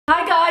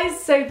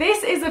so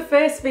this is the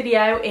first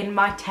video in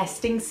my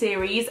testing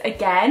series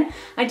again.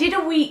 I did a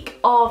week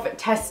of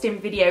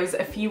testing videos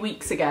a few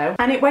weeks ago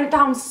and it went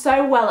down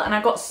so well, and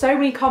I got so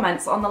many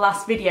comments on the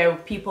last video,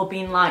 people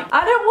being like,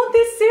 I don't want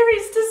this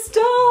series to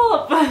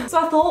stop. So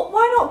I thought,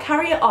 why not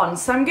carry it on?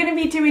 So I'm going to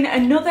be doing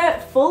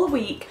another full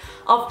week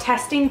of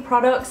testing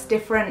products,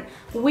 different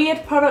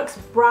weird products,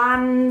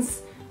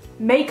 brands,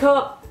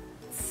 makeup,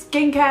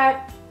 skincare,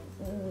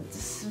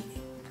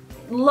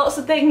 lots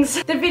of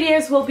things. The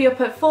videos will be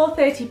up at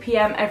 4:30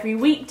 p.m. every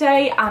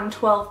weekday and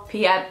 12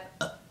 p.m.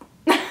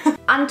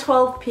 and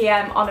 12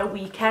 p.m. on a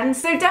weekend.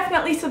 So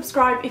definitely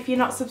subscribe if you're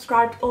not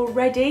subscribed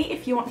already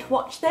if you want to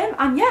watch them,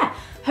 and yeah,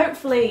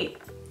 hopefully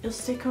you'll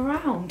stick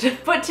around.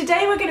 But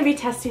today we're going to be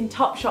testing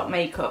Topshop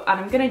makeup, and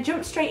I'm going to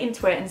jump straight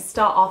into it and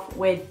start off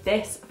with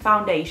this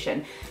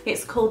foundation.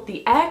 It's called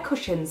the Air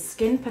Cushion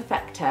Skin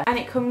Perfector, and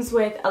it comes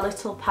with a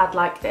little pad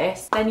like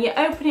this. Then you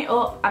open it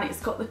up and it's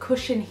got the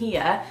cushion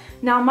here.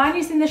 Now mine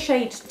is in the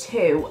shade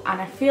 2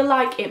 and I feel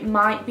like it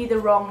might be the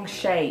wrong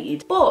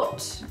shade,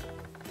 but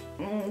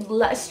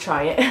let's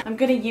try it. I'm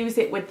going to use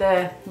it with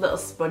the little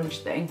sponge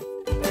thing.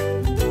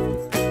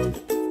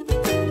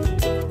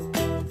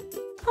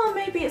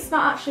 It's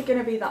not actually going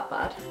to be that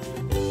bad.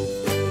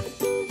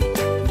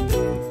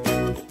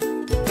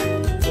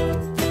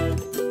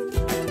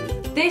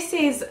 This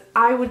is,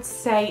 I would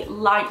say,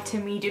 light to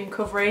medium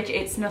coverage.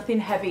 It's nothing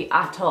heavy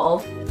at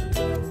all.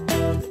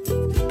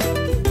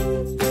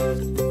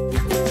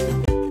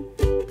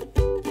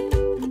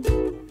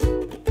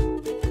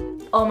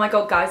 Oh my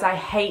god guys, I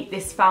hate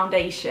this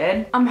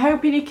foundation. I'm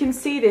hoping you can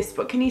see this,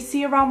 but can you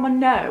see around my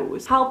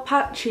nose how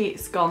patchy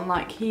it's gone,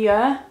 like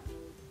here?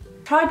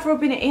 Tried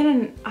rubbing it in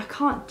and I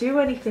can't do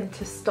anything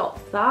to stop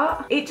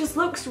that. It just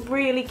looks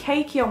really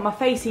cakey on my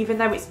face even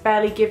though it's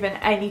barely given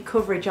any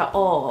coverage at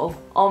all.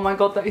 Oh my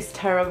god, that is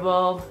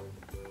terrible.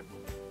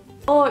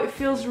 Oh, it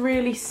feels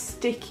really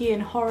sticky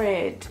and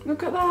horrid.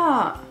 Look at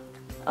that.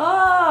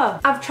 Oh,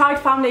 I've tried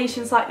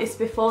foundations like this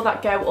before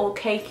that go all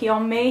cakey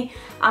on me,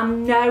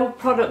 and no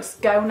products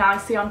go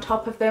nicely on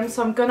top of them,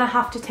 so I'm gonna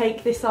have to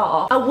take this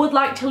off. I would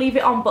like to leave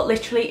it on, but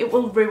literally it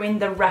will ruin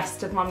the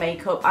rest of my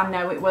makeup. I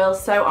know it will,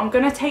 so I'm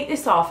gonna take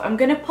this off. I'm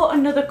gonna put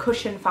another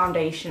cushion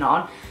foundation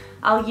on.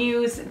 I'll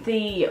use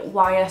the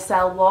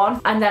YSL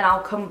one and then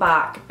I'll come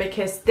back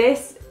because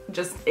this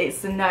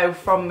it's a no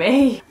from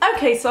me.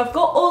 Okay, so I've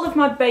got all of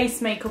my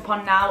base makeup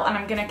on now and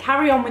I'm gonna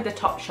carry on with the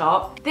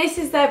Topshop. This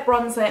is their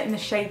bronzer in the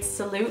shade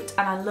Salute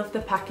and I love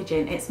the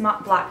packaging. It's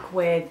matte black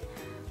with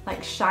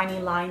like shiny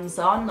lines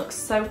on, looks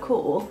so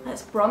cool.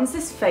 Let's bronze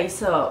this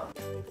face up.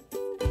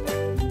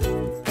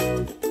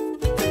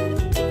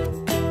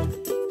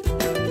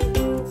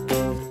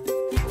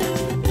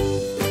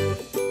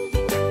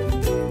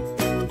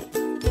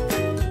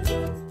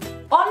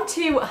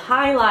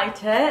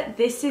 Highlighter.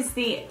 This is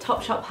the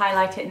Topshop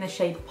highlighter in the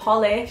shade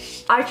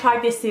Polish. I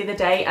tried this the other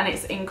day and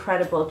it's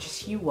incredible.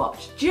 Just you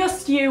watch.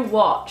 Just you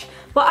watch.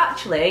 But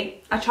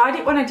actually, I tried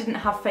it when I didn't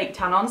have fake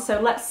tan on,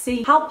 so let's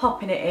see how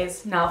popping it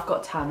is now I've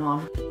got tan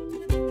on.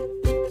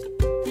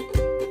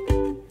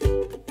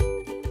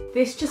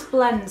 This just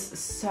blends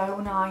so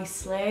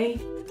nicely.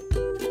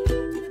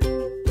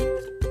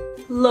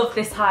 Love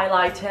this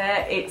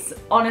highlighter. It's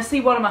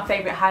honestly one of my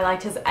favourite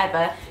highlighters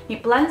ever.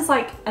 It blends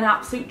like an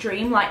absolute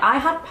dream. Like I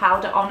had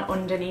powder on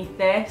underneath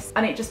this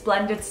and it just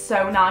blended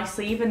so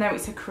nicely even though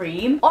it's a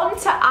cream. On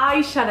to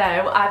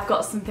eyeshadow, I've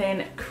got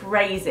something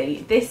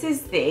crazy. This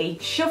is the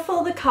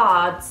Shuffle the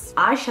Cards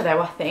eyeshadow,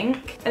 I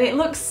think. And it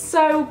looks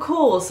so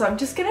cool. So I'm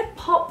just gonna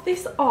pop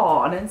this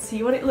on and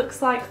see what it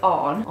looks like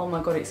on. Oh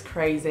my god, it's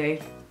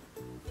crazy.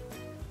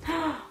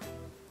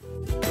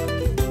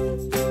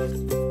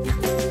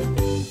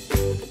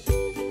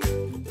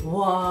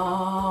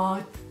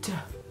 What?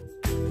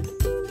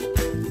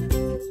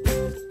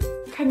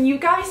 Can you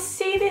guys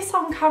see this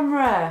on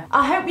camera?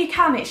 I hope you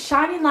can. It's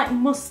shining like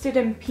mustard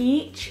and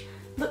peach.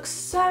 Looks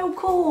so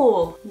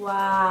cool.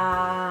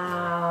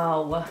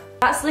 Wow.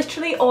 That's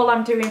literally all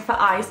I'm doing for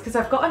eyes because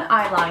I've got an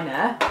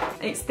eyeliner.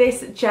 It's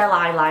this gel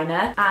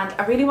eyeliner and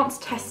I really want to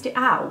test it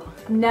out.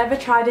 I've never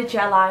tried a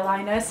gel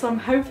eyeliner, so I'm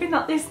hoping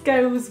that this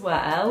goes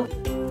well.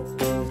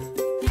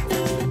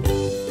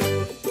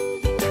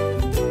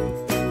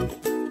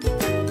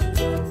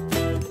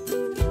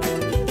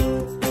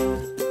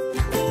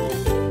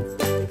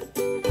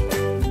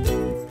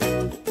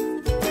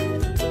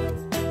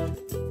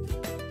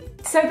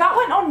 So that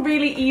went on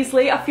really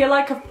easily. I feel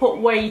like I've put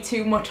way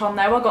too much on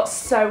there. I got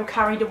so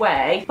carried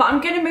away. But I'm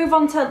going to move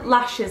on to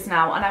lashes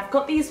now. And I've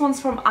got these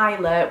ones from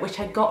Isla, which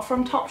I got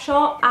from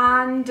Topshop.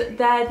 And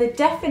they're the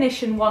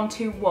Definition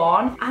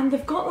 121. And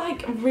they've got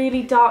like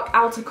really dark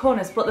outer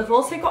corners, but they've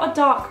also got a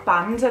dark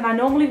band. And I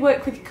normally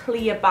work with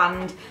clear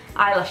band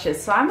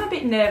eyelashes, so I'm a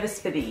bit nervous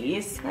for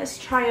these. Let's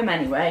try them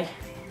anyway.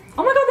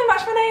 Oh my god, they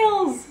match my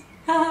nails!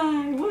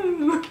 Hi,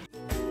 woo!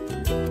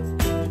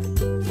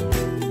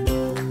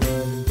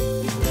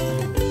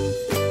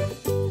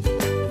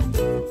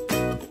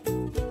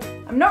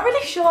 I'm not really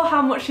really sure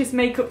how much this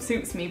makeup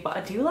suits me, but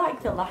I do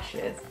like the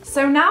lashes.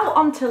 So now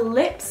onto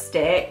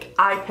lipstick.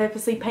 I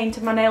purposely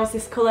painted my nails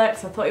this colour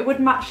because I thought it would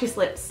match this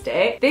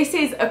lipstick. This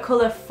is a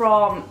colour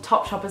from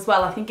Topshop as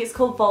well. I think it's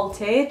called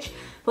Voltage.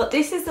 But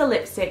this is the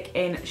lipstick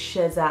in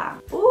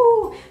Shazam.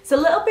 Ooh, it's a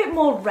little bit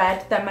more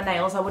red than my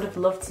nails. I would have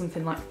loved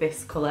something like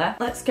this colour.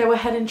 Let's go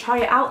ahead and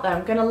try it out though.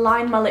 I'm going to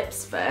line my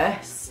lips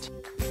first.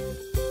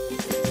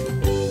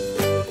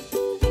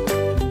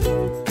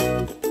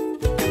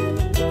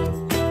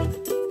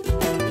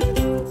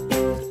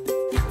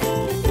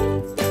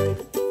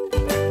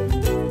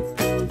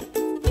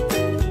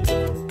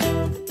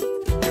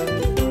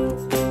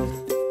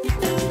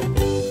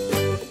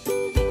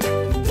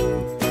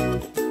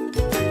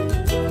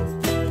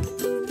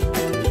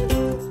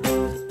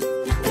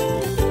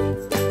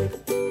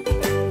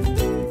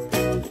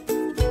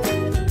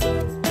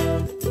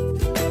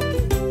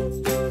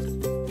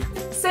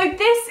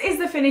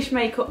 Finished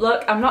makeup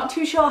look. I'm not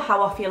too sure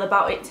how I feel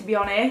about it, to be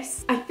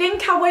honest. I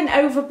think I went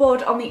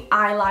overboard on the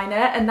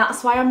eyeliner and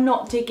that's why I'm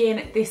not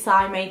digging this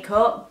eye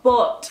makeup,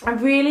 but I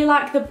really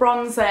like the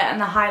bronzer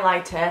and the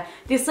highlighter.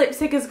 This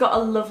lipstick has got a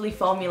lovely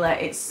formula.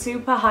 It's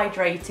super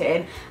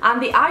hydrating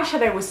and the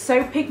eyeshadow was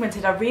so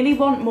pigmented. I really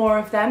want more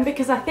of them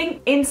because I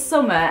think in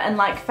summer and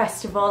like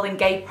festival and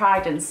gay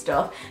pride and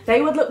stuff,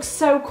 they would look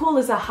so cool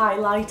as a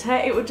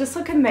highlighter. It would just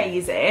look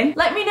amazing.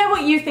 Let me know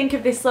what you think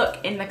of this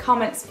look in the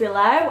comments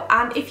below,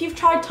 and if you've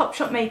tried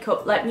Topshop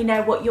makeup, let me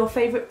know what your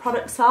favourite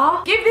products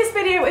are. Give this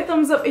video a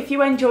thumbs up if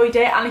you enjoyed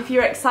it, and if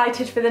you're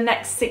excited for the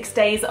next 6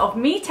 days of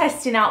me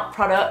testing out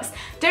products,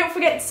 don't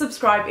forget to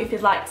subscribe if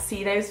you'd like to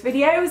see those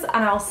videos,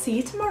 and I'll see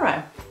you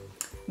tomorrow.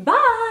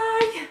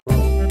 Bye!